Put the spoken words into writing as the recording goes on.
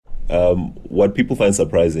What people find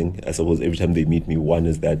surprising, I suppose, every time they meet me, one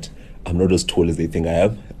is that I'm not as tall as they think I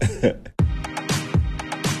am.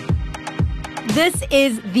 This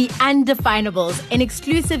is the Undefinables, an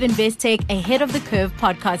exclusive Investec Ahead of the Curve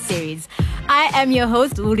podcast series. I am your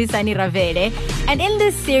host, Ulisani Ravele, and in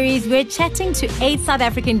this series, we're chatting to 8 South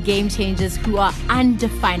African game changers who are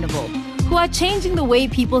undefinable, who are changing the way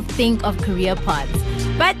people think of career paths.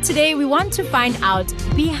 But today, we want to find out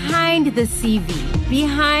behind the CV,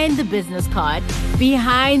 behind the business card,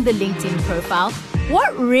 behind the LinkedIn profile,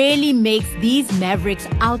 what really makes these mavericks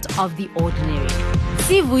out of the ordinary.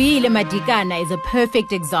 Sivuyile Madikana is a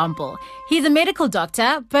perfect example. He's a medical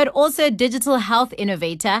doctor, but also a digital health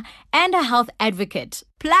innovator and a health advocate.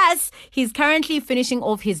 Plus, he's currently finishing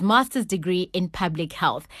off his master's degree in public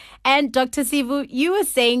health. And Dr. Sivu, you were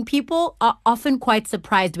saying people are often quite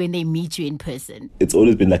surprised when they meet you in person. It's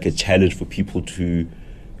always been like a challenge for people to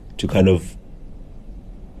kind of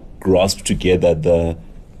grasp together the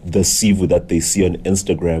Sivu that they see on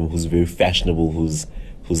Instagram, who's very fashionable, who's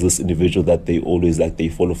this individual that they always they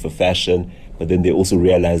follow for fashion, but then they also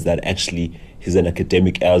realize that actually he's an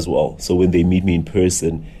academic as well. So when they meet me in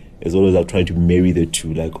person, it's always like trying to marry the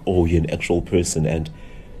two, like, oh, you're an actual person, and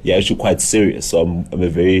you're actually quite serious. So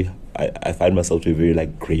I find myself to be a very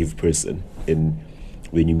grave person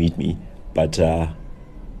when you meet me, but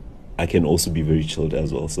I can also be very chilled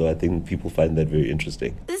as well. So I think people find that very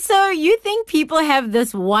interesting. So you think people have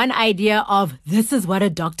this one idea of this is what a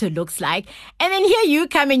doctor looks like, and then here you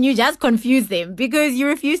come and you just confuse them because you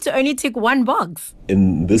refuse to only tick one box.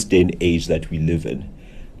 In this day and age that we live in,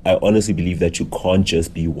 I honestly believe that you can't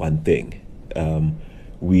just be one thing.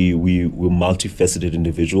 We're multifaceted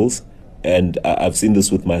individuals, and I've seen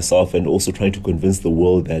this with myself and also trying to convince the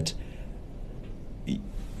world that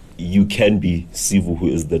you can be Sivu, who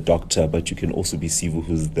is the doctor, but you can also be Sivu,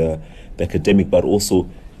 who's the academic, but also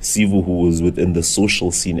Sivu, who is within the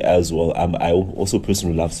social scene as well. I'm also a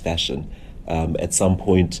person who loves fashion. At some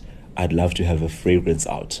point, I'd love to have a fragrance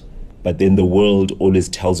out. But then the world always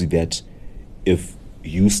tells you that if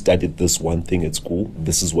you studied this one thing at school,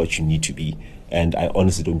 this is what you need to be. And I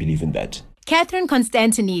honestly don't believe in that. Catherine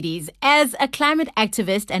Constantinides, as a climate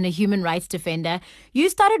activist and a human rights defender, you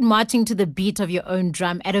started marching to the beat of your own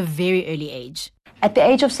drum at a very early age. At the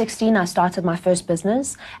age of 16, I started my first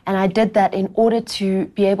business, and I did that in order to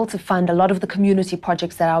be able to fund a lot of the community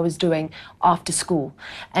projects that I was doing after school.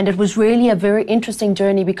 And it was really a very interesting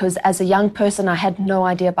journey because as a young person, I had no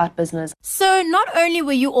idea about business. So not only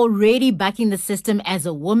were you already backing the system as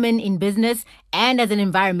a woman in business and as an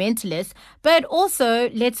environmentalist, but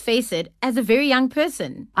also, let's face it, as a very young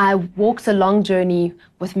person. I walked a long journey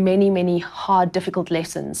with many, many hard, difficult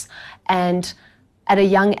lessons. And at a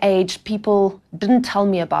young age, people didn't tell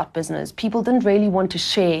me about business. People didn't really want to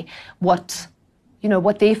share what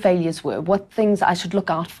their failures were, what things I should look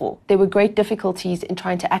out for. There were great difficulties in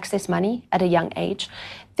trying to access money at a young age.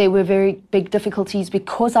 There were very big difficulties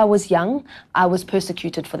because I was young. I was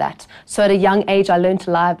persecuted for that. So at a young age, I learned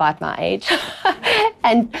to lie about my age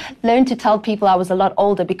and learned to tell people I was a lot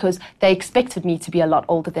older because they expected me to be a lot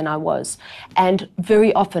older than I was. And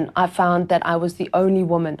very often I found that I was the only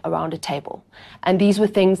woman around a table. And these were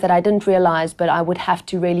things that I didn't realize, but I would have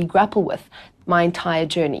to really grapple with my entire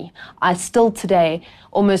journey. I still today,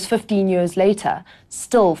 almost 15 years later,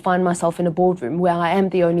 still find myself in a boardroom where I am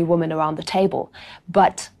the only woman around the table.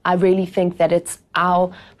 But I really think that it's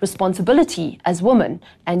our responsibility as women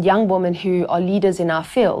and young women who are leaders in our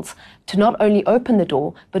fields to not only open the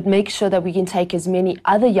door, but make sure that we can take as many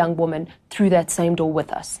other young women through that same door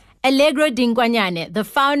with us. Allegro Dinkwanyane, the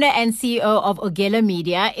founder and CEO of Ogela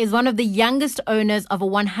Media, is one of the youngest owners of a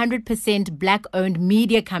 100% black-owned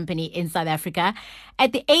media company in South Africa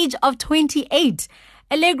at the age of 28.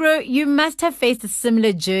 Allegro, you must have faced a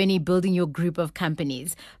similar journey building your group of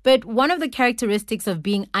companies. But one of the characteristics of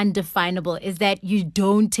being undefinable is that you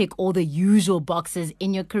don't tick all the usual boxes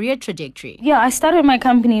in your career trajectory. Yeah, I started my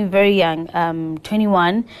company very young,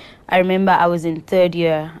 21. I remember I was in third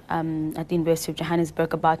year at the University of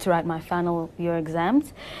Johannesburg about to write my final year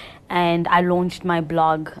exams. And I launched my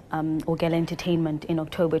blog, Ogela Entertainment, in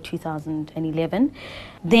October 2011.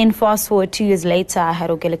 Then fast forward 2 years later, I had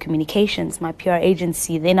Ogela Communications, my PR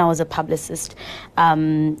agency. Then I was a publicist,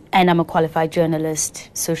 and I'm a qualified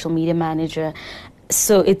journalist, social media manager.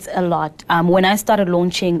 So it's a lot. When I started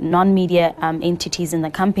launching non-media entities in the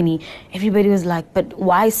company, everybody was like, but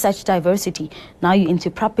why such diversity? Now you're into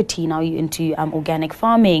property, now you're into organic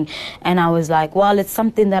farming. And I was like, well, it's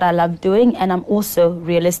something that I love doing, and I'm also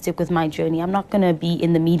realistic with my journey. I'm not going to be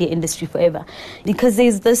in the media industry forever. Because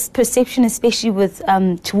there's this perception, especially with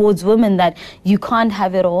towards women, that you can't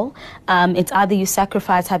have it all. It's either you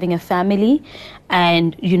sacrifice having a family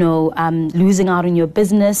and, losing out on your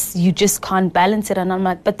business. You just can't balance it. And I'm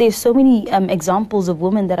like, but there's so many examples of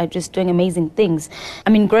women that are just doing amazing things. I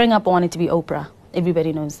mean, growing up, I wanted to be Oprah.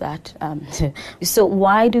 Everybody knows that. So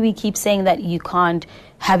why do we keep saying that you can't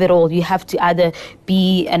have it all? You have to either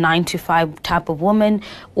be a 9-to-5 type of woman,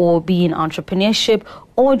 or be in entrepreneurship,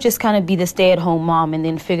 or just kind of be the stay-at-home mom and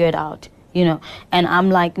then figure it out. And I'm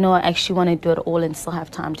like, no, I actually want to do it all and still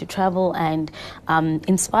have time to travel and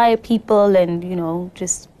inspire people and,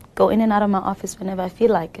 just go in and out of my office whenever I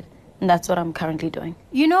feel like it. And that's what I'm currently doing.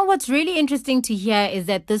 What's really interesting to hear is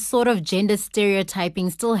that this sort of gender stereotyping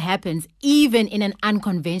still happens even in an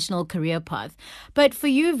unconventional career path. But for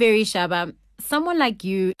you, Shaba, someone like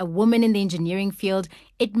you, a woman in the engineering field,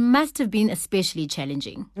 it must have been especially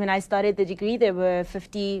challenging. When I started the degree, there were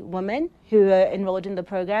 50 women who were enrolled in the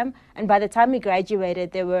program. And by the time we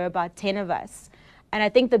graduated, there were about 10 of us. And I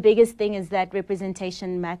think the biggest thing is that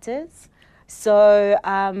representation matters. So,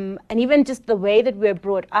 and even just the way that we're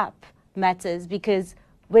brought up matters, because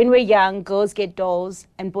when we're young, girls get dolls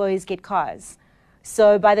and boys get cars.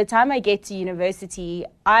 So by the time I get to university,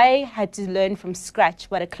 I had to learn from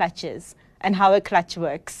scratch what a clutch is and how a clutch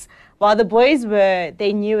works. While the boys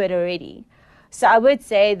they knew it already. So I would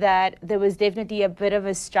say that there was definitely a bit of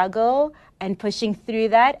a struggle and pushing through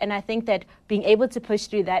that. And I think that being able to push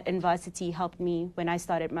through that in varsity helped me when I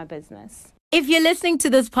started my business. If you're listening to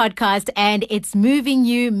this podcast and it's moving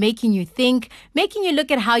you, making you think, making you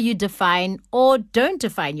look at how you define or don't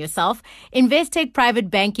define yourself, Investec Private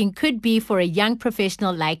Banking could be for a young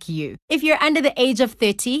professional like you. If you're under the age of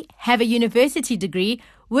 30, have a university degree,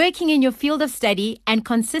 working in your field of study and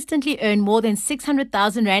consistently earn more than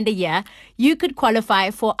 600,000 Rand a year, you could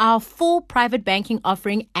qualify for our full private banking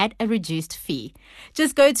offering at a reduced fee.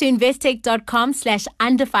 Just go to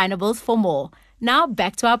investec.com/undefinables for more. Now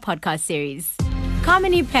back to our podcast series.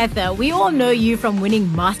 Kamini Petha, we all know you from winning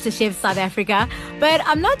MasterChef South Africa, but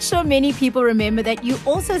I'm not sure many people remember that you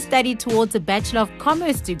also studied towards a Bachelor of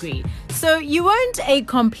Commerce degree. So you weren't a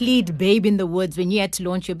complete babe in the woods when you had to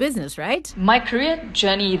launch your business, right? My career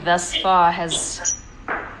journey thus far has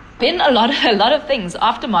been a lot of things.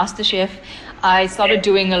 After MasterChef, I started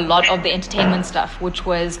doing a lot of the entertainment stuff, I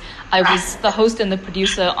was the host and the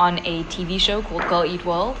producer on a TV show called Girl Eat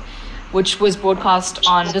World, which was broadcast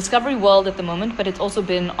on Discovery World at the moment, but it's also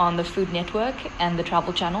been on the Food Network and the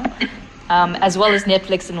Travel Channel, as well as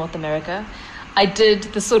Netflix in North America. I did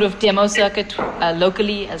the sort of demo circuit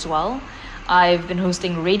locally as well. I've been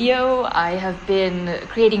hosting radio. I have been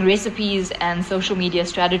creating recipes and social media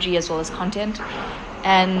strategy as well as content.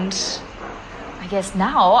 And I guess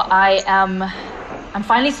now I'm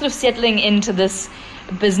finally sort of settling into this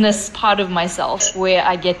business part of myself where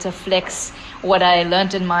I get to flex what I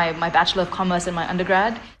learned in my Bachelor of Commerce in my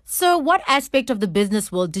undergrad. So what aspect of the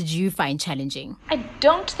business world did you find challenging? I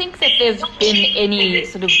don't think that there's been any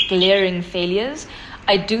sort of glaring failures.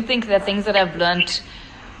 I do think that things that I've learned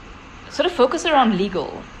sort of focus around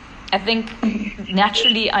legal. I think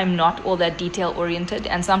naturally I'm not all that detail oriented,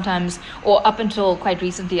 and sometimes, or up until quite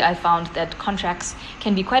recently, I found that contracts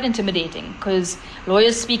can be quite intimidating because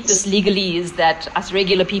lawyers speak this legalese that us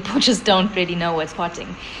regular people just don't really know what's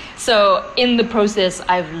potting. So in the process,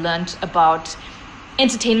 I've learned about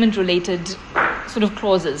entertainment related sort of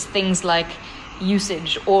clauses, things like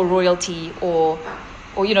usage or royalty or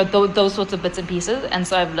those sorts of bits and pieces. And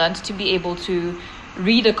so I've learned to be able to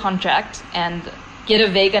read a contract and get a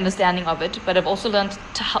vague understanding of it, but I've also learned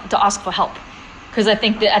to ask for help, because I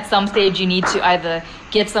think that at some stage you need to either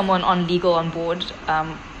get someone on legal on board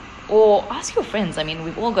or ask your friends. I mean,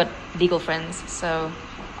 we've all got legal friends, so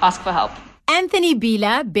ask for help. Anthony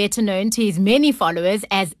Bila, better known to his many followers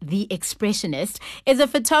as The Expressionist, is a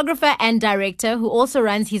photographer and director who also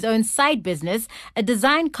runs his own side business, a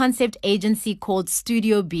design concept agency called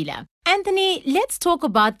Studio Bila. Anthony, let's talk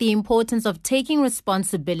about the importance of taking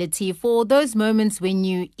responsibility for those moments when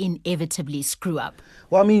you inevitably screw up.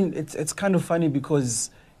 Well, I mean, it's kind of funny because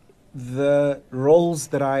the roles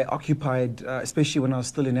that I occupied, especially when I was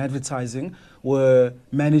still in advertising, were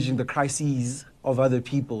managing the crises of other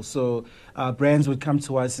people. So brands would come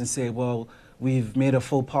to us and say, well, we've made a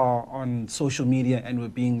faux pas on social media and we're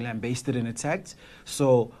being lambasted and attacked.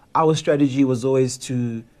 So our strategy was always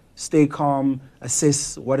to stay calm,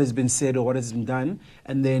 assess what has been said or what has been done,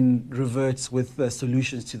 and then reverts with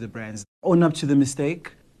solutions to the brands. Own up to the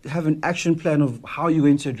mistake. Have an action plan of how you're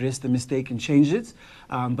going to address the mistake and change it.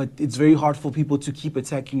 But it's very hard for people to keep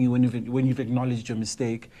attacking you when you've acknowledged your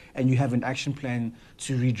mistake and you have an action plan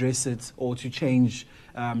to redress it or to change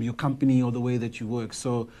your company or the way that you work.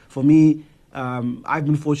 So for me, I've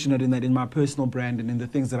been fortunate in that in my personal brand and in the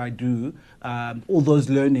things that I do, all those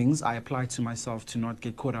learnings I apply to myself to not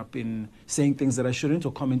get caught up in saying things that I shouldn't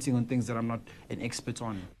or commenting on things that I'm not an expert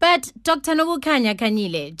on. But Dr. Nobukanya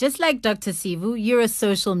Kanyile, just like Dr. Sivu, you're a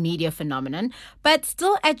social media phenomenon, but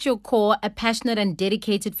still at your core, a passionate and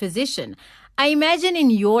dedicated physician. I imagine in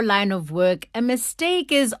your line of work, a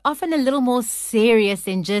mistake is often a little more serious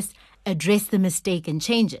than just address the mistake and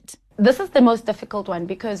change it. This is the most difficult one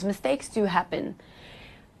because mistakes do happen.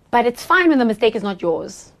 But it's fine when the mistake is not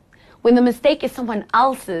yours. When the mistake is someone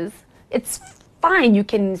else's, it's fine. You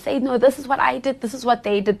can say, no, this is what I did, this is what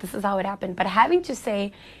they did, this is how it happened. But having to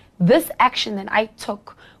say, this action that I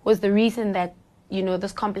took was the reason that,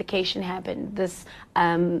 this complication happened, this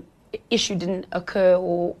issue didn't occur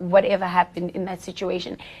or whatever happened in that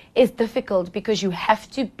situation is difficult because you have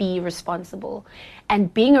to be responsible.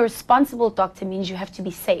 And being a responsible doctor means you have to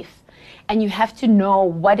be safe. And you have to know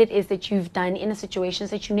what it is that you've done in a situation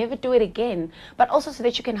so that you never do it again, but also so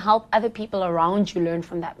that you can help other people around you learn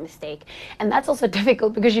from that mistake. And that's also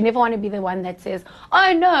difficult because you never want to be the one that says,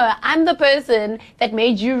 oh no, I'm the person that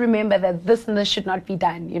made you remember that this and this should not be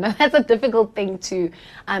done. That's a difficult thing to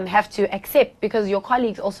have to accept because your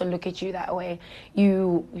colleagues also look at you that way.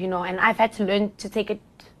 And I've had to learn to take it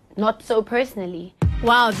not so personally.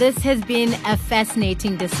 Wow, this has been a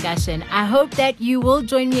fascinating discussion. I hope that you will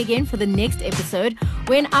join me again for the next episode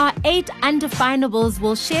when our 8 undefinables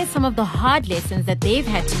will share some of the hard lessons that they've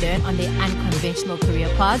had to learn on their unconventional career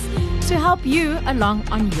paths to help you along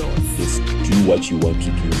on yours. Just do what you want to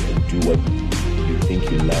do and do what you think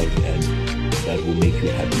you love, and that will make you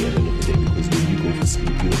happy at the end of the day, because when you go to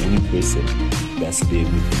sleep, you're the only person that's there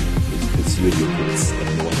with you. It's you and your kids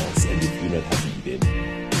and no one else. And if you're not happy, then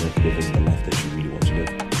you're not living the life that you really want to live.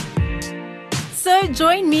 So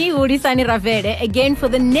join me, Urisani Ravere, again for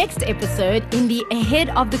the next episode in the Ahead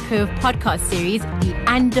of the Curve podcast series, The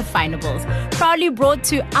Undefinables, proudly brought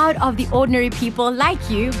to Out of the Ordinary People like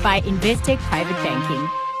you by Investec Private Banking.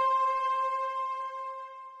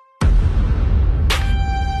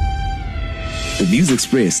 The views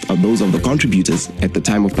expressed are those of the contributors at the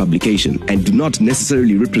time of publication and do not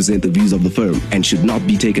necessarily represent the views of the firm and should not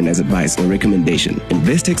be taken as advice or recommendation.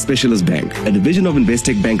 Investec Specialist Bank, a division of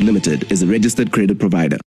Investec Bank Limited, is a registered credit provider.